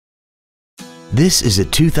This is a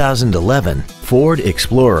 2011 Ford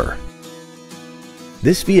Explorer.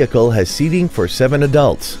 This vehicle has seating for 7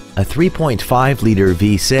 adults, a 3.5-liter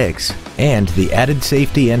V6, and the added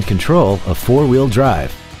safety and control of 4-wheel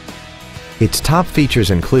drive. Its top features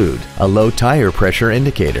include a low tire pressure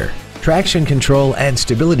indicator, traction control and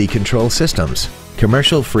stability control systems,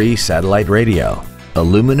 commercial-free satellite radio,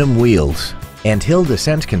 aluminum wheels, and hill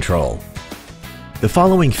descent control. The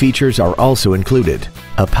following features are also included: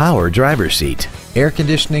 a power driver's seat, air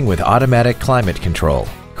conditioning with automatic climate control,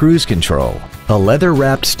 cruise control, a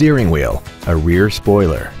leather-wrapped steering wheel, a rear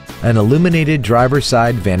spoiler, an illuminated driver's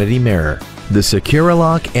side vanity mirror, the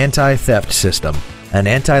SecuriLock anti-theft system, an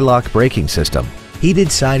anti-lock braking system,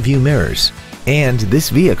 heated side view mirrors, and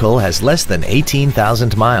this vehicle has less than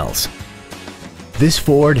 18,000 miles. This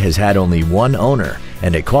Ford has had only one owner,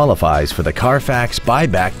 and it qualifies for the Carfax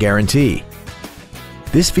buyback guarantee.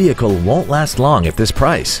 This vehicle won't last long at this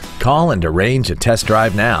price. Call and arrange a test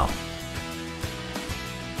drive now.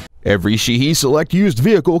 Every Sheehy Select used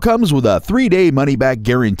vehicle comes with a 3-day money-back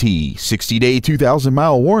guarantee, 60-day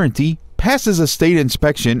 2,000-mile warranty, passes a state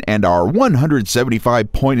inspection and our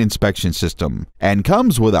 175-point inspection system, and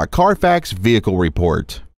comes with a Carfax vehicle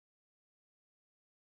report.